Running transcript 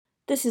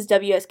This is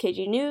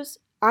WSKG News.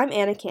 I'm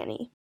Anna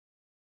Canny.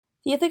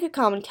 The Ithaca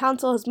Common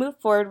Council has moved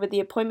forward with the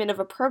appointment of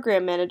a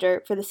program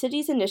manager for the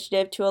city's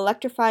initiative to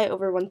electrify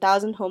over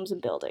 1,000 homes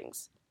and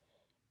buildings.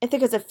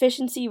 Ithaca's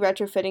Efficiency,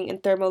 Retrofitting,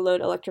 and Thermal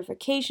Load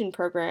Electrification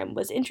program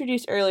was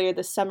introduced earlier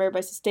this summer by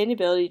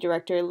Sustainability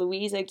Director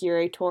Luis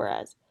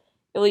Aguirre-Torres.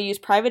 It will use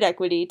private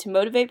equity to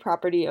motivate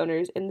property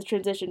owners in the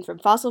transition from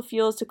fossil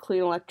fuels to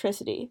clean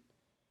electricity.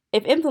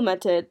 If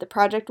implemented, the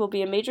project will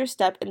be a major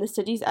step in the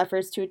city's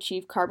efforts to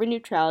achieve carbon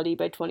neutrality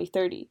by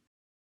 2030.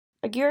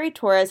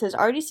 Aguirre-Torres has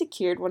already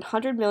secured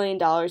 $100 million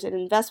in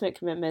investment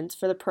commitments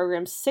for the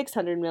program's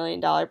 $600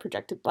 million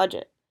projected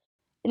budget.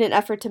 In an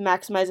effort to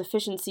maximize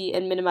efficiency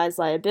and minimize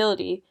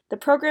liability, the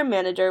program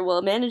manager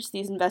will manage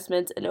these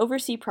investments and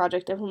oversee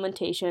project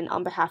implementation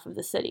on behalf of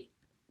the city.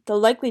 The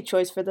likely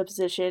choice for the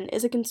position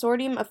is a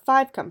consortium of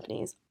 5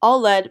 companies, all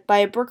led by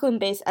a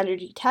Brooklyn-based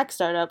energy tech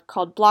startup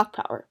called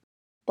BlockPower.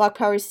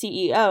 BlockPower's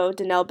CEO,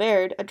 Danell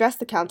Baird, addressed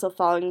the council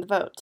following the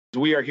vote.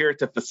 We are here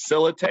to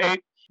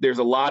facilitate. There's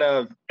a lot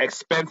of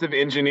expensive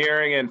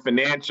engineering and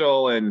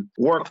financial and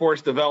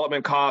workforce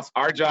development costs.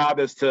 Our job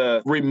is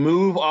to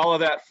remove all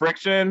of that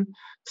friction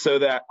so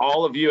that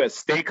all of you as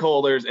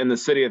stakeholders in the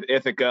city of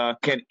Ithaca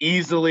can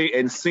easily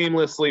and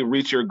seamlessly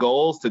reach your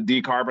goals to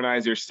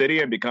decarbonize your city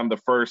and become the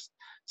first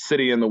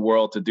city in the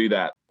world to do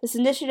that. This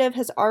initiative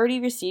has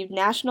already received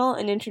national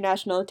and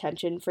international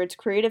attention for its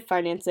creative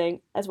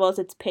financing as well as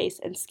its pace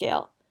and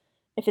scale.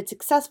 If it's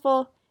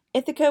successful,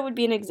 Ithaca would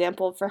be an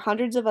example for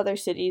hundreds of other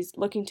cities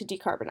looking to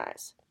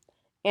decarbonize.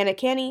 Anna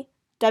Canny,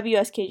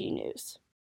 WSKG News.